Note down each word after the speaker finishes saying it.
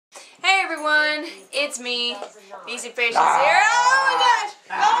everyone, it's me, Easy Patience here. Oh my gosh!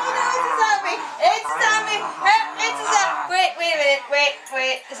 Oh no, it's a zombie! It's a zombie! It's a zombie! Wait a minute,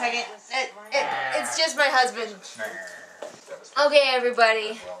 wait a second. It's just my husband. Okay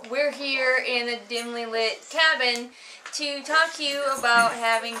everybody, we're here in a dimly lit cabin to talk to you about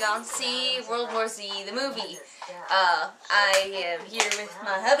having gone to see World War Z, the movie. I am here with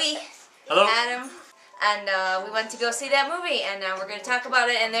my hubby, Hello. Adam. And we went to go see that movie, and now we're going to talk about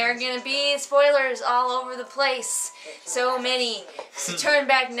it, and there are going to be spoilers all over the place. So many. So turn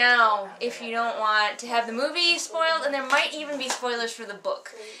back now if you don't want to have the movie spoiled, and there might even be spoilers for the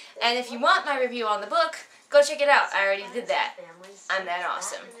book. And if you want my review on the book, go check it out. I already did that. I'm that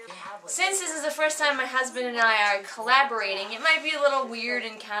awesome. Since this is the first time my husband and I are collaborating, it might be a little weird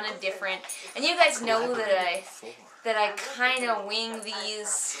and kind of different. And you guys know that I kind of wing these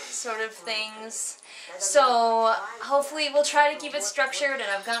sort of things. So hopefully we'll try to keep it structured, and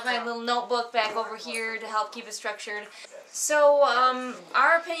I've got my little notebook back over here to help keep it structured. So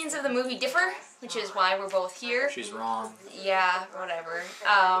our opinions of the movie differ, which is why we're both here. She's wrong. Yeah, whatever.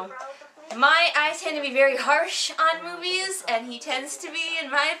 I tend to be very harsh on movies, and he tends to be,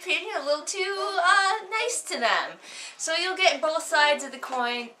 in my opinion, a little too nice to them. So you'll get both sides of the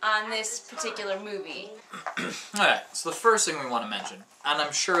coin on this particular movie. Alright, so the first thing we want to mention, and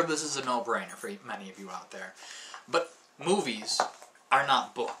I'm sure this is a no-brainer for many of you out there, but movies are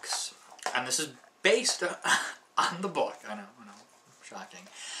not books. And this is based on the book. I know, shocking.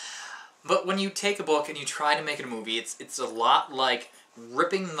 But when you take a book and you try to make it a movie, it's a lot like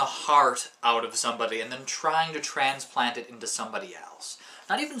ripping the heart out of somebody and then trying to transplant it into somebody else.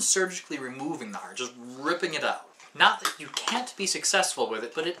 Not even surgically removing the heart, just ripping it out. Not that you can't be successful with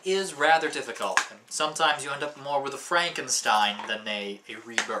it, but it is rather difficult, and sometimes you end up more with a Frankenstein than a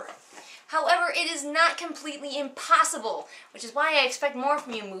rebirth. However, it is not completely impossible, which is why I expect more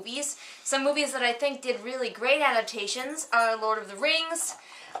from you movies. Some movies that I think did really great adaptations are Lord of the Rings,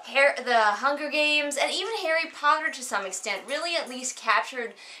 the Hunger Games, and even Harry Potter to some extent really at least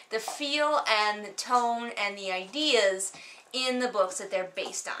captured the feel and the tone and the ideas in the books that they're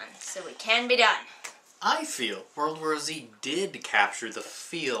based on. So it can be done. I feel World War Z did capture the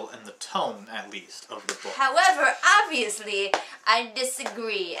feel and the tone, at least, of the book. However, obviously, I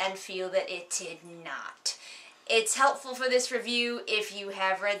disagree and feel that it did not. It's helpful for this review if you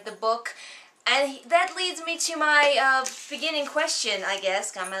have read the book. And that leads me to my beginning question, I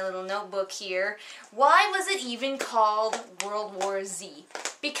guess. Got my little notebook here. Why was it even called World War Z?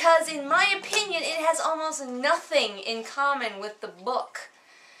 Because in my opinion, it has almost nothing in common with the book.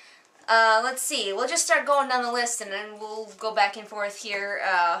 Let's see. We'll just start going down the list, and then we'll go back and forth here.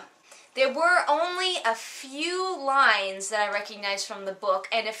 There were only a few lines that I recognized from the book,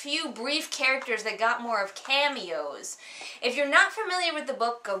 and a few brief characters that got more of cameos. If you're not familiar with the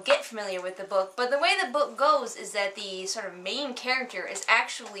book, go get familiar with the book. But the way the book goes is that the sort of main character is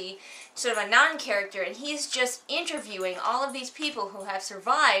actually sort of a non-character, and he's just interviewing all of these people who have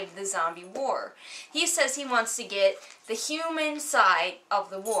survived the zombie war. He says he wants to get the human side of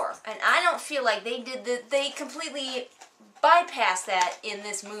the war, and I don't feel like they completely bypassed that in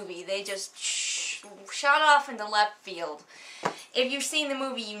this movie. They just shot off into left field. If you've seen the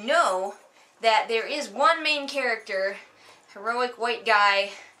movie, you know that there is one main character, heroic white guy,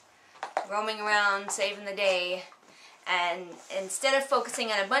 roaming around saving the day, and instead of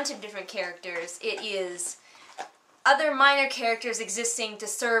focusing on a bunch of different characters, it is other minor characters existing to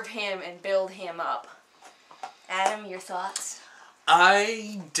serve him and build him up. Adam, your thoughts?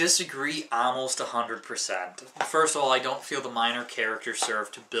 I disagree almost 100%. First of all, I don't feel the minor characters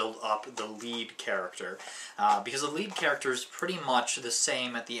serve to build up the lead character, because the lead character is pretty much the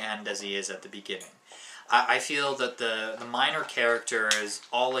same at the end as he is at the beginning. I feel that the minor characters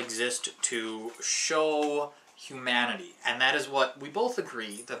all exist to show humanity, and that is what we both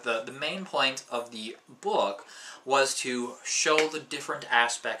agree, that the main point of the book was to show the different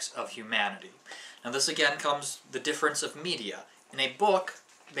aspects of humanity. Now this again comes the difference of media. In a book,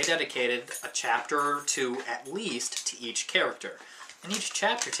 they dedicated a chapter or two at least to each character. And each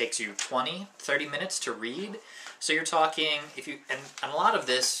chapter takes you 20, 30 minutes to read. So you're talking, and a lot of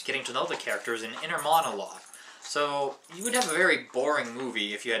this, getting to know the characters, in inner monologue. So you would have a very boring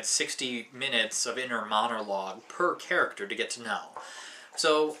movie if you had 60 minutes of inner monologue per character to get to know.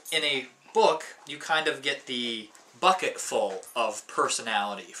 So in a book, you kind of get the bucket full of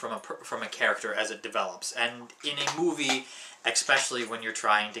personality from a character as it develops. And in a movie, especially when you're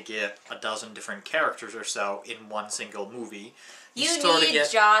trying to get a dozen different characters or so in one single movie, you need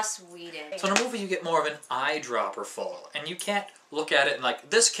Joss Whedon. So in a movie you get more of an eyedropper full, and you can't look at it and like,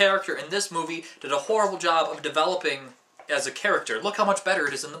 this character in this movie did a horrible job of developing as a character. Look how much better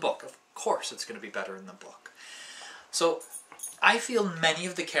it is in the book. Of course it's going to be better in the book. So, I feel many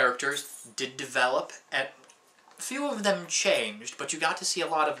of the characters did develop, and few of them changed, but you got to see a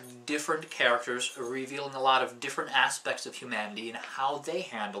lot of different characters revealing a lot of different aspects of humanity and how they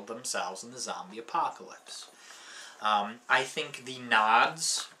handled themselves in the zombie apocalypse. I think the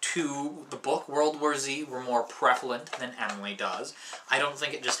nods to the book World War Z were more prevalent than Emily does. I don't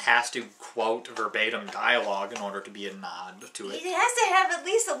think it just has to quote verbatim dialogue in order to be a nod to it. It has to have at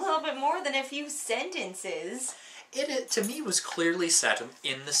least a little bit more than a few sentences. It to me, was clearly set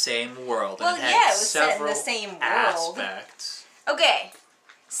in the same world. Well, and it had yeah, it was set in several the same world. aspects. Okay,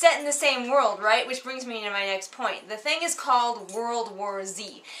 set in the same world, right? Which brings me to my next point. The thing is called World War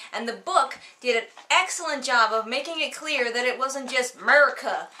Z, and the book did an excellent job of making it clear that it wasn't just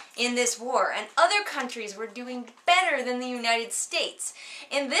America in this war, and other countries were doing better than the United States.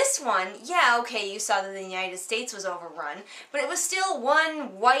 In this one, yeah, okay, you saw that the United States was overrun, but it was still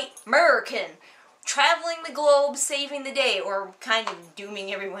one white American traveling the globe, saving the day, or kind of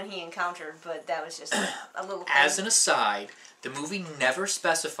dooming everyone he encountered, but that was just a little thing. As an aside, the movie never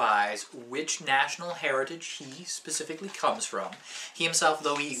specifies which national heritage he specifically comes from. He himself,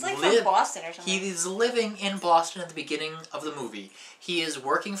 though He's like from Boston or something. He is living in Boston at the beginning of the movie. He is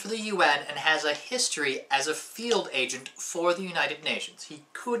working for the UN and has a history as a field agent for the United Nations. He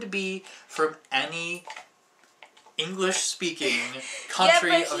could be from any English-speaking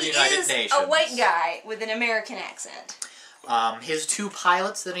country of the United Nations. Yeah, but he is a white guy with an American accent. His two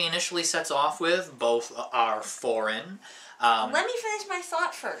pilots that he initially sets off with, both are foreign. Let me finish my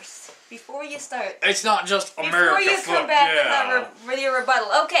thought first, before you start. It's not just America. Before you come back with your rebuttal.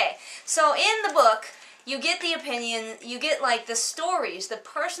 Okay, so in the book, you get the opinion, you get like the stories, the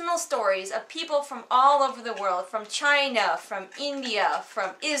personal stories of people from all over the world, from China, from India,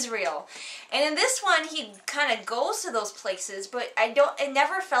 from Israel. And in this one, he kind of goes to those places, but it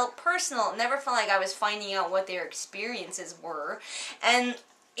never felt personal. It never felt like I was finding out what their experiences were. And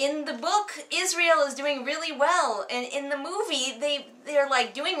in the book, Israel is doing really well, and in the movie, they're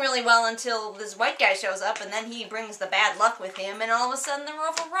like doing really well until this white guy shows up, and then he brings the bad luck with him, and all of a sudden they're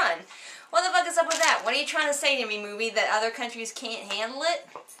overrun. What the fuck is up with that? What are you trying to say to me, movie, that other countries can't handle it?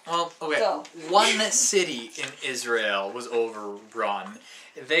 Well, okay, Go. One city in Israel was overrun.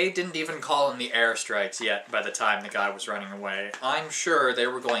 They didn't even call in the airstrikes yet by the time the guy was running away. I'm sure they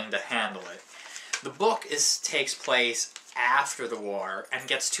were going to handle it. The book takes place after the war and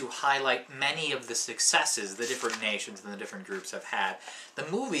gets to highlight many of the successes the different nations and the different groups have had. The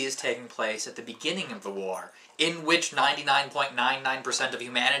movie is taking place at the beginning of the war, in which 99.99% of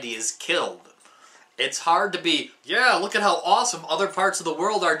humanity is killed. It's hard to be, yeah, look at how awesome other parts of the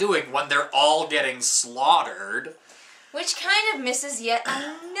world are doing when they're all getting slaughtered. Which kind of misses yet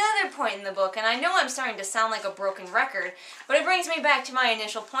another point in the book, and I know I'm starting to sound like a broken record, but it brings me back to my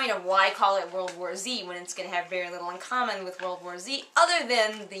initial point of why call it World War Z when it's going to have very little in common with World War Z other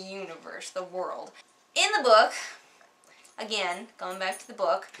than the universe, the world. In the book, again, going back to the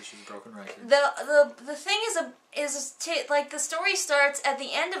book, Because she's a broken record. the thing is like the story starts at the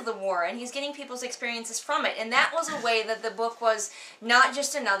end of the war, and he's getting people's experiences from it, and that was a way that the book was not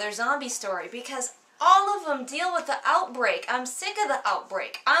just another zombie story, because all of them deal with the outbreak. I'm sick of the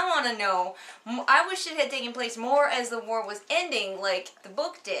outbreak. I want to know. I wish it had taken place more as the war was ending, like the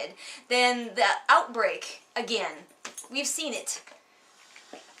book did, than the outbreak again. We've seen it.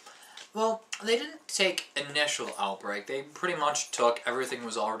 Well, they didn't take initial outbreak. They pretty much took everything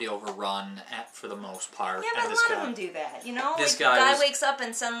was already overrun for the most part. Yeah, but and a lot of them do that, you know? This like, the guy wakes up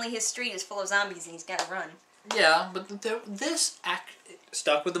and suddenly his street is full of zombies and he's got to run. Yeah, but this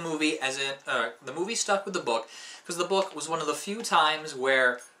stuck with the movie the movie stuck with the book because the book was one of the few times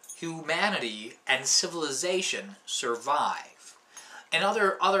where humanity and civilization survive. In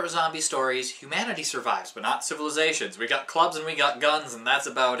other zombie stories, humanity survives, but not civilizations. We got clubs and we got guns, and that's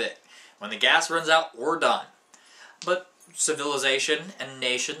about it. When the gas runs out, we're done. But civilization and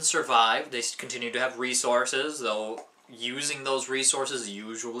nations survive. They continue to have resources, though using those resources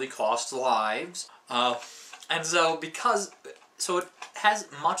usually costs lives. And so it has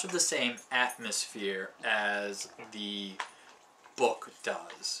much of the same atmosphere as the book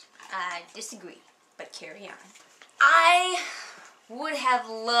does. I disagree, but carry on. I would have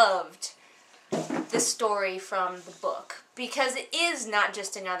loved the story from the book, because it is not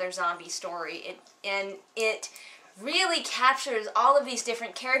just another zombie story, it really captures all of these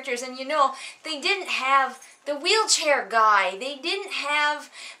different characters, and you know, they didn't have the wheelchair guy, they didn't have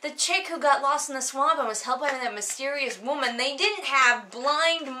the chick who got lost in the swamp and was helped by that mysterious woman, they didn't have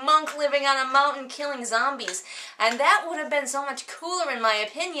blind monk living on a mountain killing zombies, and that would have been so much cooler in my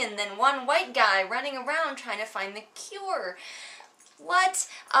opinion than one white guy running around trying to find the cure. What?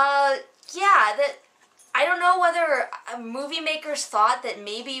 Yeah, I don't know whether movie makers thought that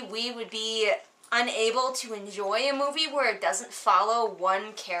maybe we would be unable to enjoy a movie where it doesn't follow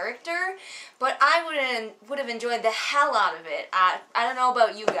one character, but I would have enjoyed the hell out of it. I don't know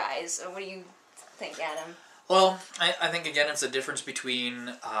about you guys. What do you think, Adam? Well, I think, again, it's a difference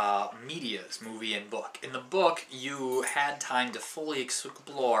between medias, movie and book. In the book, you had time to fully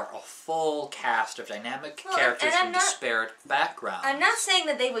explore a full cast of dynamic characters from disparate backgrounds. I'm not saying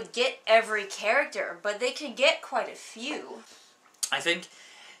that they would get every character, but they could get quite a few. I think,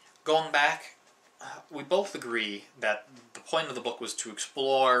 going back, we both agree that the point of the book was to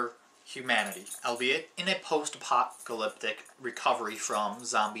explore humanity, albeit in a post-apocalyptic recovery from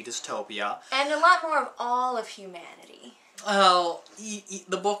zombie dystopia. And a lot more of all of humanity. Well,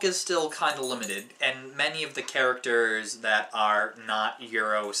 the book is still kind of limited, and many of the characters that are not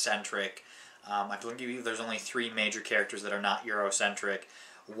Eurocentric, I believe there's only 3 major characters that are not Eurocentric.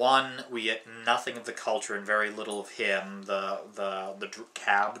 One, we get nothing of the culture and very little of him, the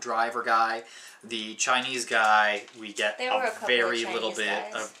cab driver guy. The Chinese guy, we get a very little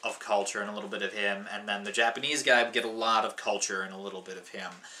bit of culture and a little bit of him. And then the Japanese guy, we get a lot of culture and a little bit of him.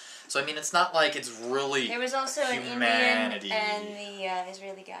 So, I mean, it's not like it's really There was also humanity. an Indian and the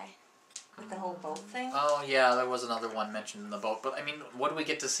Israeli guy with the whole boat thing. Oh, yeah, there was another one mentioned in the boat. But, I mean, what do we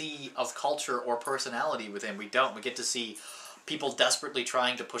get to see of culture or personality with him? We don't. We get to see people desperately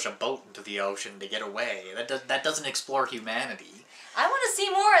trying to push a boat into the ocean to get away. That doesn't explore humanity. I want to see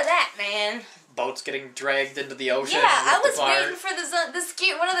more of that, man. Boats getting dragged into the ocean. Yeah, I was waiting for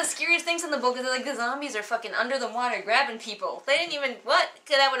one of the scariest things in the book is that, like, the zombies are fucking under the water grabbing people. They didn't even, what?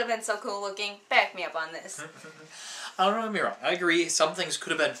 That would have been so cool looking. Back me up on this. I don't get me wrong. I agree, some things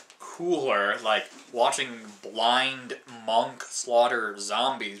could have been cooler, like watching blind monk slaughter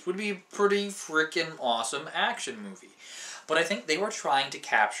zombies would be a pretty freaking awesome action movie. But I think they were trying to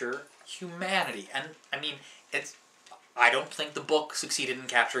capture humanity. And, I mean, I don't think the book succeeded in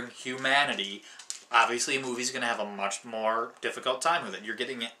capturing humanity. Obviously, a movie's going to have a much more difficult time with it. You're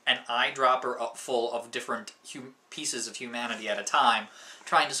getting an eyedropper full of different pieces of humanity at a time,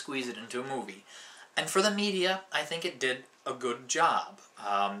 trying to squeeze it into a movie. And for the media, I think it did a good job.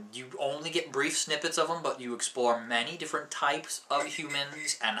 You only get brief snippets of them, but you explore many different types of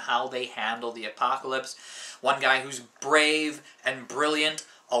humans and how they handle the apocalypse. One guy who's brave and brilliant,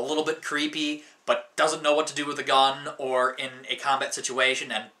 a little bit creepy, but doesn't know what to do with a gun or in a combat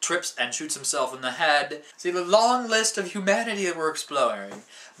situation and trips and shoots himself in the head. See, the long list of humanity that we're exploring.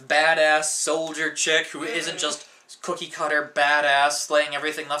 Badass soldier chick who isn't just cookie-cutter badass, slaying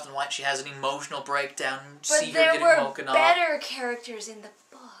everything left and right. She has an emotional breakdown. But there were better characters in the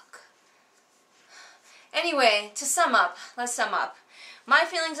book. Anyway, to sum up, let's sum up. My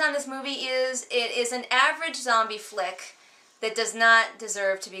feelings on this movie is it is an average zombie flick that does not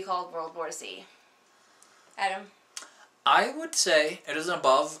deserve to be called World War Z. Adam? I would say it is an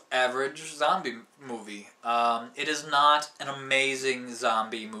above-average zombie movie. It is not an amazing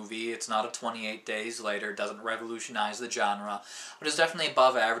zombie movie. It's not a 28 Days Later. It doesn't revolutionize the genre. But it's definitely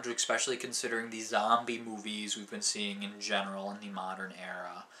above average, especially considering the zombie movies we've been seeing in general in the modern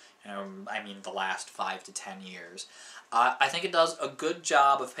era. I mean, the last 5 to 10 years. I think it does a good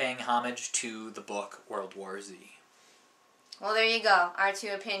job of paying homage to the book World War Z. Well, there you go. Our 2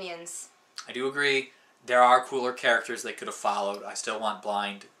 opinions. I do agree. There are cooler characters they could have followed. I still want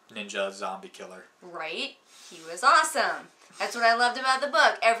blind ninja zombie killer. Right? He was awesome. That's what I loved about the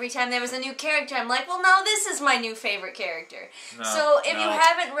book. Every time there was a new character, I'm like, well, no, this is my new favorite character. So if you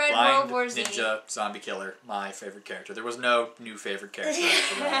haven't read World War Z... Ninja zombie killer, my favorite character. There was no new favorite character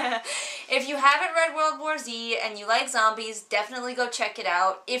after that. If you haven't read World War Z and you like zombies, definitely go check it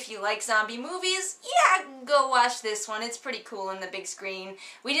out. If you like zombie movies, yeah, go watch this one. It's pretty cool on the big screen.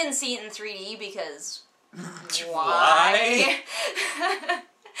 We didn't see it in 3D because... Why?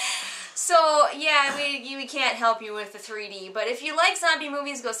 So, yeah, we can't help you with the 3D, but if you like zombie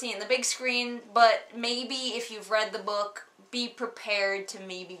movies, go see it in the big screen, but maybe if you've read the book, be prepared to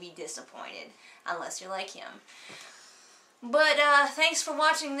maybe be disappointed, unless you're like him. But, thanks for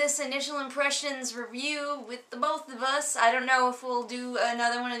watching this initial impressions review with the both of us. I don't know if we'll do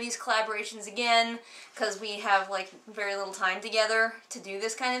another one of these collaborations again, because we have, like, very little time together to do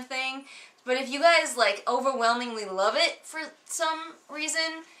this kind of thing. But if you guys, like, overwhelmingly love it for some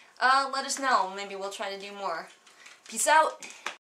reason, let us know. Maybe we'll try to do more. Peace out.